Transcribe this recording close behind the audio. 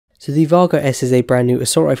So the Vargo S is a brand new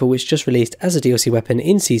assault rifle which just released as a DLC weapon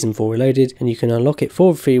in Season 4 Reloaded, and you can unlock it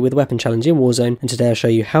for free with a weapon challenge in Warzone, and today I'll show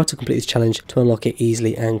you how to complete this challenge to unlock it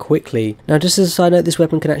easily and quickly. Now just as a side note, this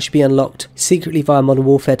weapon can actually be unlocked secretly via Modern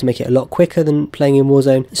Warfare to make it a lot quicker than playing in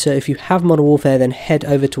Warzone, so if you have Modern Warfare then head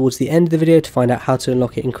over towards the end of the video to find out how to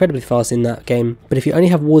unlock it incredibly fast in that game. But if you only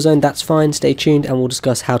have Warzone, that's fine, stay tuned and we'll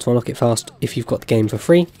discuss how to unlock it fast if you've got the game for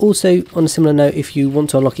free. Also, on a similar note, if you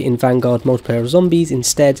want to unlock it in Vanguard multiplayer or zombies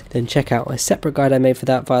instead, then check out a separate guide I made for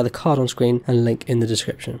that via the card on screen and link in the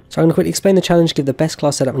description. So I'm going to quickly explain the challenge, give the best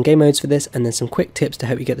class setup and game modes for this, and then some quick tips to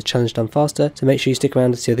help you get the challenge done faster. So make sure you stick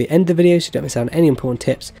around until the end of the video so you don't miss out on any important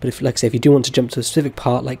tips. But if, like I say, if you do want to jump to a specific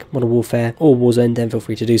part like Modern Warfare or Warzone, then feel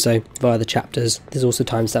free to do so via the chapters. There's also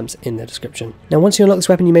timestamps in the description. Now once you unlock this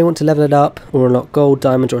weapon, you may want to level it up or unlock gold,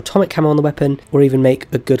 diamond or atomic camo on the weapon, or even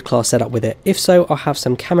make a good class setup with it. If so, I'll have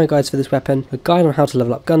some camo guides for this weapon, a guide on how to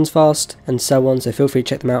level up guns fast, and so on, so feel free to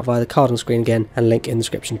check them out via the card on screen again and link in the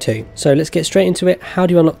description too. So let's get straight into it. How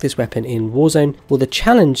do you unlock this weapon in Warzone? Well, the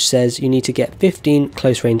challenge says you need to get 15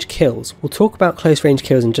 close range kills. We'll talk about close range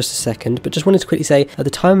kills in just a second, but just wanted to quickly say at the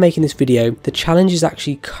time of making this video, the challenge is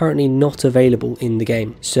actually currently not available in the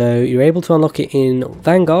game. So you're able to unlock it in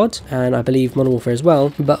Vanguard and I believe Modern Warfare as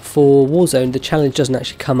well, but for Warzone the challenge doesn't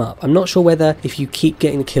actually come up. I'm not sure whether if you keep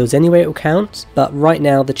getting the kills anyway it will count, but right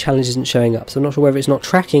now the challenge isn't showing up, so I'm not sure whether it's not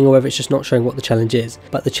tracking or whether it's just not showing what the challenge is.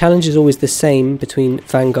 But the challenge is always the same between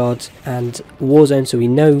Vanguard and Warzone, so we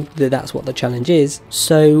know that that's what the challenge is.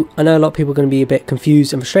 So I know a lot of people are going to be a bit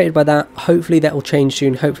confused and frustrated by that. Hopefully that will change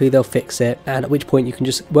soon, hopefully they'll fix it, and at which point you can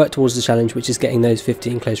just work towards the challenge, which is getting those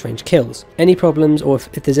 15 close range kills. Any problems or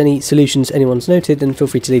if there's any solutions anyone's noted, then feel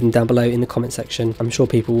free to leave them down below in the comment section. I'm sure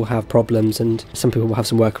people will have problems and some people will have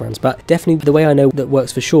some workarounds, but definitely the way I know that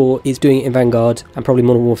works for sure is doing it in Vanguard and probably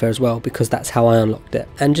Modern Warfare as well, because that's how I unlocked it.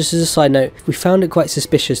 And just as a side note, we found it quite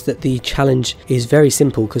suspicious that the challenge is very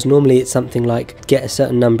simple, because normally it's something like get a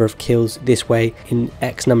certain number of kills this way in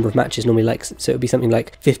X number of matches, normally, like, so it would be something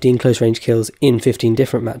like 15 close range kills in 15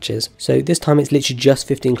 different matches. So this time it's literally just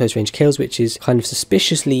 15 close range kills, which is kind of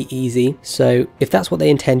suspiciously easy. So if that's what they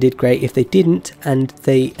intended, great. If they didn't and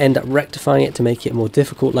they end up rectifying it to make it more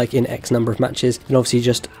difficult like in X number of matches, then obviously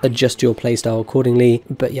just adjust your playstyle accordingly.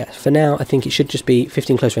 But yeah, for now I think it should just be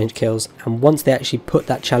 15 close range kills, and once they actually put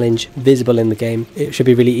that challenge visible in the game, it should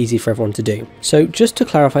be really easy for everyone to do. So just to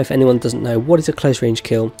clarify, if anyone doesn't know, what is a close range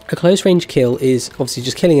kill? A close range kill is obviously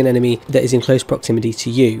just killing an enemy that is in close proximity to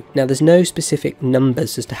you. Now there's no specific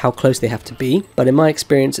numbers as to how close they have to be, but in my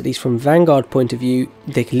experience, at least from Vanguard point of view,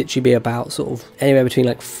 they could literally be about sort of anywhere between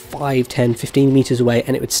like 5, 10, 15 meters away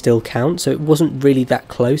and it would still count. So it wasn't really that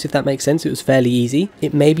close, if that makes sense. It was fairly easy.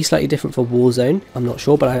 It may be slightly different for Warzone, I'm not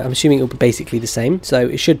sure, but I'm assuming it will be basically the same. So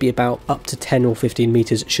it should be about up to 10 or 15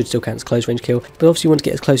 meters should still count as close range kill, but obviously you want to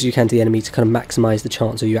get as close as you can to the enemy to kind of maximize the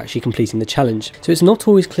chance of you actually completing the challenge. So it's not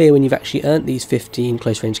always clear when you've actually earned these 15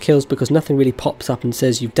 close range kills, because nothing really pops up and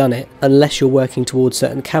says you've done it unless you're working towards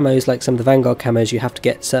certain camos. Like some of the Vanguard camos, you have to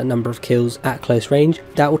get a certain number of kills at close range.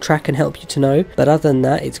 That will track and help you to know, but other than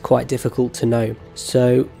that it's quite difficult to know.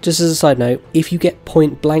 So just as a side note, if you get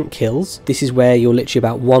point blank kills, this is where you're literally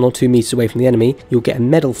about 1 or 2 meters away from the enemy, you'll get a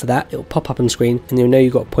medal for that. It'll pop up on screen and you'll know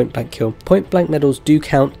you got a point blank kill. Point blank medals do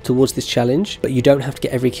count towards this challenge, but you don't have to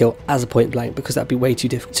get every kill as a point blank because that'd be way too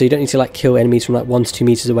difficult. So you don't need to like kill enemies from like 1 to 2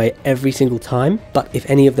 meters away every single time, but if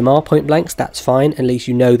any of them are point blanks, that's fine. At least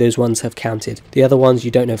you know those ones have counted. The other ones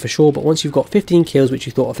you don't know for sure, but once you've got 15 kills which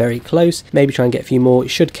you thought are very close, maybe try and get a few more. It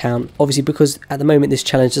should count, obviously, because at the moment this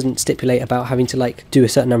challenge doesn't stipulate about having to like do a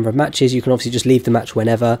certain number of matches. You can obviously just leave the match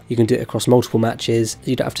whenever. You can do it across multiple matches.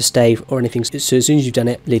 You don't have to stay or anything. So as soon as you've done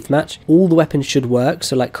it, leave the match. All the weapons should work,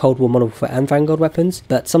 so like Cold War, Modern Warfare and Vanguard weapons,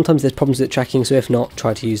 but sometimes there's problems with tracking, so if not,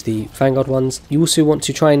 try to use the Vanguard ones. You also want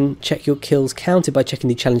to try and check your kills counted by checking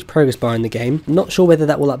the challenge progress bar in the game. I'm not sure whether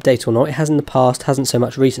that will update or not. It has in the past, hasn't so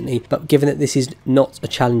much recently, but given that this is not a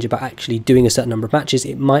challenge about actually doing a certain number of matches,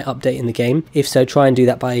 it might update in the game. If so, try and do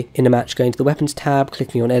that by, in a match, going to the weapons tab,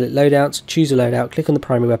 clicking on edit loadouts, choose a loadout, click on the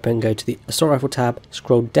primary weapon, go to the assault rifle tab,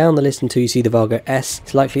 scroll down the list until you see the Vargo S.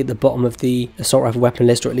 It's likely at the bottom of the assault rifle weapon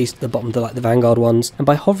list, or at least the bottom of the Vanguard ones, and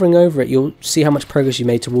by hovering over it you'll see how much progress you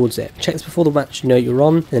made towards it. Check this before the match you know you're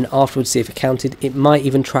on, and then afterwards see if it counted. It might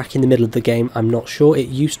even track in the middle of the game, I'm not sure. It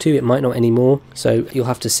used to, it might not anymore, so you'll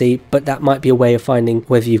have to see, but that might be a way of finding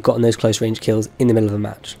whether you've gotten those close range kills in the middle of a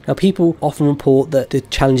match. Now people often report that the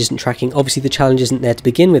challenge isn't tracking. Obviously the challenge isn't there to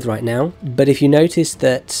begin with right now, but if you notice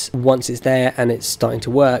that once it's there and it's starting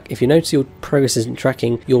to work, if you notice your progress isn't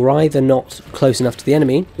tracking, you're either not close enough to the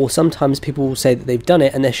enemy, or sometimes people will say that they've done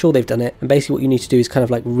it and they're sure they've done it, and basically what you need to do is kind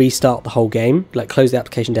of like restart the whole game, like close the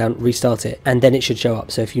application down, restart it, and then then it should show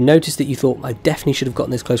up. So if you notice that you thought, I definitely should have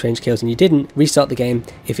gotten those close range kills and you didn't, restart the game.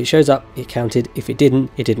 If it shows up, it counted. If it didn't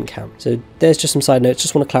count. So there's just some side notes.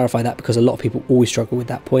 Just want to clarify that because a lot of people always struggle with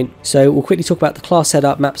that point. So we'll quickly talk about the class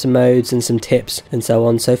setup, maps and modes, and some tips and so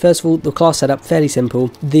on. So first of all, the class setup, fairly simple.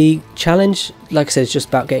 The challenge, like I said, is just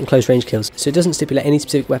about getting close range kills. So it doesn't stipulate any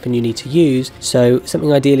specific weapon you need to use. So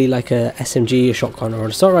something ideally like a SMG, a shotgun, or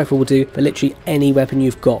an assault rifle will do, but literally any weapon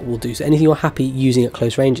you've got will do. So anything you're happy using at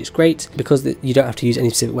close range, it's great because you don't have to use any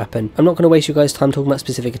specific weapon. I'm not going to waste you guys' time talking about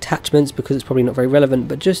specific attachments because it's probably not very relevant,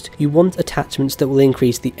 but just you want attachments that will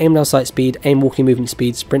increase the aim down sight speed, aim walking movement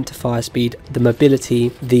speed, sprint to fire speed, the mobility,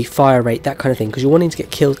 the fire rate, that kind of thing, because you're wanting to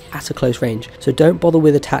get kills at a close range. So don't bother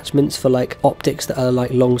with attachments for like optics that are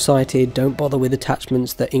like long sighted. Don't bother with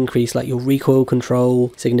attachments that increase like your recoil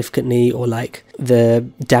control significantly or like the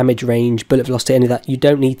damage range, bullet velocity, any of that. You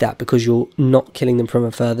don't need that because you're not killing them from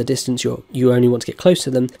a further distance. You only want to get close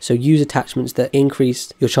to them. So use attachments that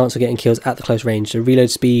increase your chance of getting kills at the close range. So reload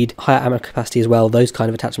speed, higher ammo capacity as well. Those kind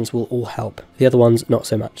of attachments will all help. The other ones, not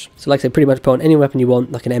so much. So like I said, pretty much put on any weapon you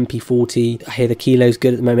want, like an MP40. I hear the kilo's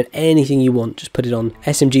good at the moment. Anything you want, just put it on.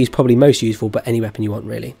 SMG is probably most useful, but any weapon you want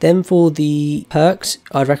really. Then for the perks,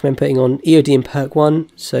 I'd recommend putting on EOD in perk 1.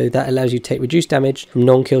 So that allows you to take reduced damage from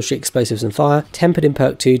non-kill streak explosives and fire. Tempered in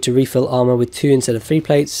perk 2 to refill armor with 2 instead of 3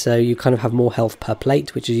 plates, so you kind of have more health per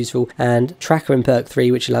plate, which is useful. And tracker in perk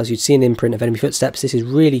 3, which allows you to see an imprint of enemy footsteps. This is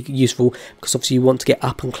really useful because obviously you want to get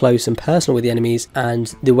up and close and personal with the enemies,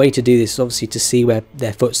 and the way to do this is obviously to see where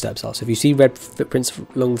their footsteps are. So if you see red footprints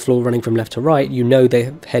along the floor running from left to right, you know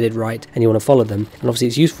they're headed right and you want to follow them. And obviously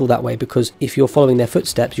it's useful that way because if you're following their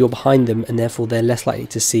footsteps, you're behind them and therefore they're less likely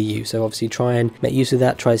to see you. So obviously try and make use of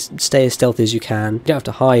that. Try to stay as stealthy as you can. You don't have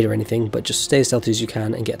to hide or anything, but just stay as stealthy as you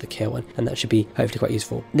can and get the kill, and that should be hopefully quite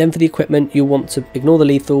useful. Then for the equipment, you'll want to ignore the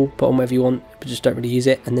lethal, put on whatever you want, but just don't really use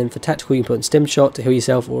it. And then for tactical, you can put in stim shot to heal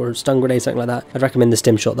yourself or a stun grenade, something like that. I'd recommend the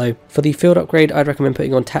stim shot though. For the field upgrade, I'd recommend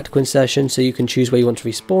putting on tactical insertion so you can choose where you want to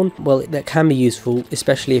respawn. Well, that can be useful,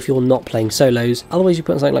 especially if you're not playing solos. Otherwise, you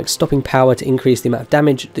put on something like stopping power to increase the amount of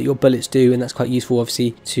damage that your bullets do, and that's quite useful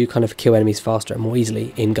obviously to kind of kill enemies faster and more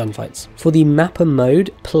easily in gunfights. For the mapper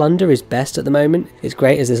mode, plunder is best at the moment. It's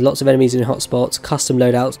great as there's lots of enemies in hotspots, custom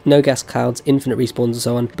loadouts, no gas clouds, infinite respawns and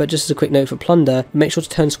so on. But just as a quick note for plunder, make sure to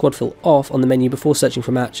turn squad fill off on the menu before searching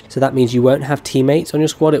for a match. So that means you won't have teammates on your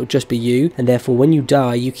squad, it will just be you, and therefore when you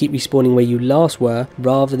die you keep respawning where you last were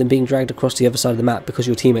rather than being dragged across to the other side of the map because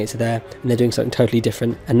your teammates are there and they're doing something totally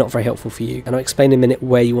different and not very helpful for you. And I'll explain in a minute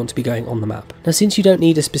where you want to be going on the map. Now since you don't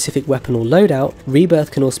need a specific weapon or loadout,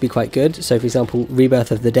 Rebirth can also be quite good. So for example,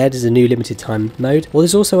 Rebirth of the Dead is a new limited time mode. Well,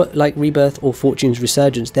 there's also like Rebirth or Fortune's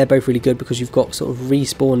Resurgence. They're both really good because you've got sort of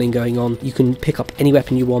respawning going on. You can pick up any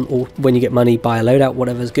weapon you want, or when you get money, buy a loadout,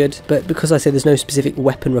 whatever's good. But because I say there's no specific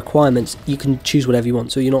weapon requirements, you can choose whatever you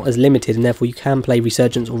want, so you're not as limited, and therefore you can play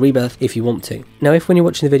Resurgence or Rebirth if you want to. Now if when you're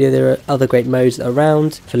watching the video there are other great modes that are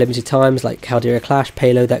around for limited times like Caldera Clash,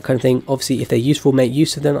 Payload, that kind of thing, obviously if they're useful, make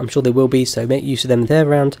use of them. I'm sure they will be, so make use of them if they're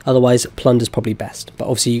around. Otherwise Plunder's probably best, but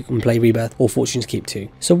obviously you can play Rebirth or Fortune's Keep too.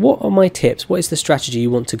 So what are my tips? What is the strategy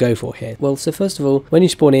you want to go for here? Well, so first of all, when you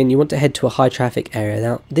spawn in, you want to head to a high traffic area.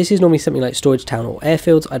 Now this is normally something like Storage Town or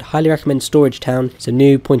Airfields. I'd highly recommend Storage Town. It's a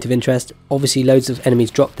new point of interest. Obviously loads of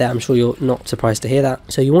enemies drop there, I'm sure you're not surprised to hear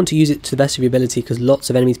that. So you want to use it to the best of your ability because lots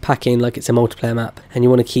of enemies pack in like it's a multiplayer map, and you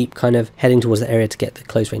want to keep kind of heading towards the area to get the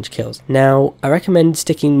close range kills. Now I recommend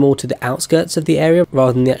sticking more to the outskirts of the area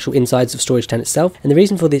rather than the actual insides of Storage Town itself, and the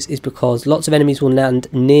reason for this is because lots of enemies will land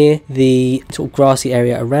near the sort of grassy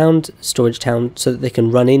area around Storage Town so that they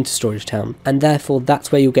can run into Storage Town, and therefore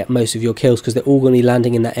that's where you'll get most of your kills because they're all going to be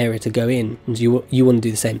landing in that area to go in, and you want to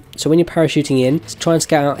do the same. So when you're parachuting in, try and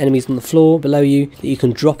scout out enemies on the floor below you that you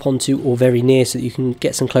can drop onto or very near so that you can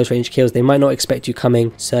get some close range kills. They might not expect you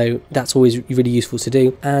coming, so that's always really useful to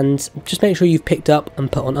do. And just make sure you've picked up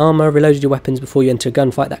and put on armor, reloaded your weapons before you enter a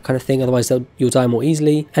gunfight, that kind of thing, otherwise you'll die more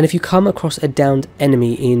easily. And if you come across a downed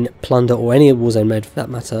enemy in Plunder or any Warzone mode for that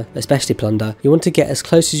matter, especially Plunder, you want to get as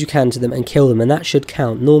close as you can to them and kill them, and that should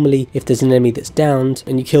count. Normally if there's an enemy that's downed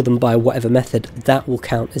and you kill them by whatever method, that will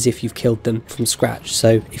count as if you've killed them from scratch.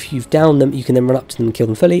 So if you've downed them, you can then run up to them and kill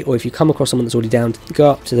them fully, or if you come across someone that's already downed, go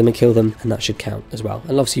up to them and kill them, and that should count as well.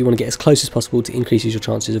 And obviously you want to get as close as possible to increase your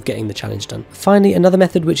chances of getting the challenge done. Finally, another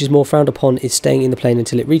method which is more frowned upon is staying in the plane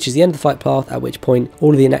until it reaches the end of the fight path, at which point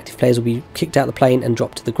all of the inactive players will be kicked out of the plane and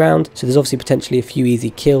dropped to the ground. So there's obviously potentially a few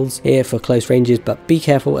easy kills here for close ranges, but be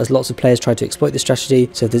careful as lots of players try to exploit this strategy.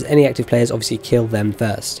 So if there's any active players, obviously kill them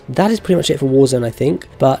first. That is pretty much it for Warzone, I think,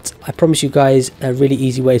 but I promise you guys a really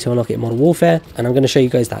easy way to unlock it in Modern Warfare, and I'm going to show you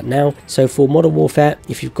guys that now. So for Modern Warfare,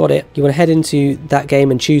 if you've got it, you want to head into that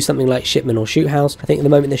game and choose something like Shipment or Shoot House. I think at the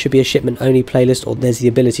moment there should be a Shipment only playlist, or there's the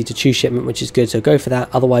ability to choose Shipment, which is good, so go for that.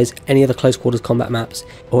 Otherwise, any other close quarters combat maps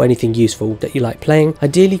or anything useful that you like playing.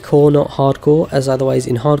 Ideally core, not hardcore, as otherwise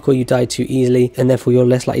in hardcore you die too easily and therefore you're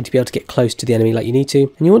less likely to be able to get close to the enemy like you need to.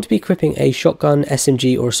 And you want to be equipping a shotgun,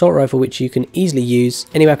 SMG or assault rifle, which you can easily use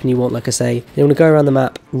any weapon you want, like I say. You want to go around the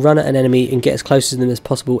map, run at an enemy and get as close to them as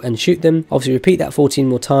possible and shoot them. Obviously repeat that 14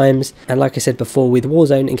 more times, and like I said before with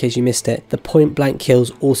Warzone, in case you missed it, the point blank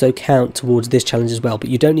kills also count towards this challenge as well, but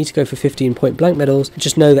you don't need to go for 15 point blank medals.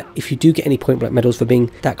 Just know that if you do get any point blank medals for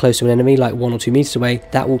being that close to an enemy, like 1 or 2 meters away,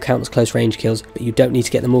 that will count as close range kills, but you don't need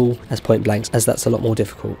to get them all as point blanks, as that's a lot more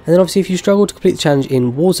difficult. And then obviously if you struggle to complete the challenge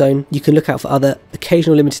in Warzone, you can look out for other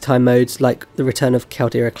occasional limited time modes like the return of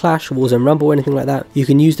Caldera Clash, Warzone Rumble, or anything like that. You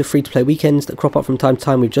can use the free to play weekends that crop up from time to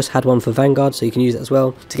time. We've just had one for Vanguard, so you can use that as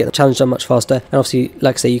well to get the challenge done much faster. And obviously,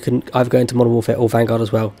 like I say, you can either go into Modern Warfare or Vanguard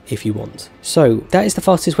as well if you want. So that is the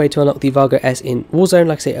fastest way to unlock the Vargo S in Warzone.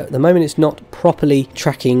 Like I say, at the moment it's not properly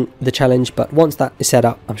tracking the challenge, but once that is set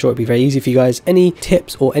up, I'm sure it'll be very easy for you guys. Any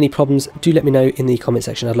tips or any problems, do let me know in the comment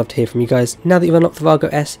section. I'd love to hear from you guys. Now that you've unlocked the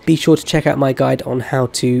Vargo S, be sure to check out my guide on how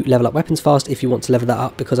to level up weapons fast if you want to level that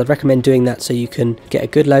up, because I'd recommend doing that so you can get a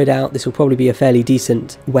good loadout. This will probably be a fairly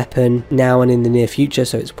decent weapon now and in the near future,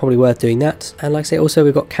 so it's probably worth doing that. And like I say, also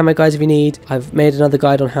we've got camo guides if you need. I've made another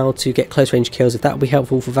guide on how to get close range kills if that would be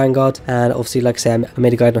helpful for Vanguard, and obviously like I say, I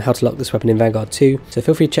made a guide on how to lock this weapon in Vanguard too, so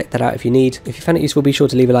feel free to check that out if you need. If you found it useful, be sure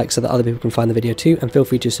to leave a like so that other people can find the video too, and feel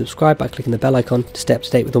free to subscribe by clicking the bell icon to stay up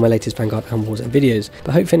to date with all my latest Vanguard and Warzone videos. But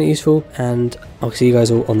I hope you found it useful, and I'll see you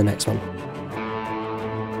guys all on the next one.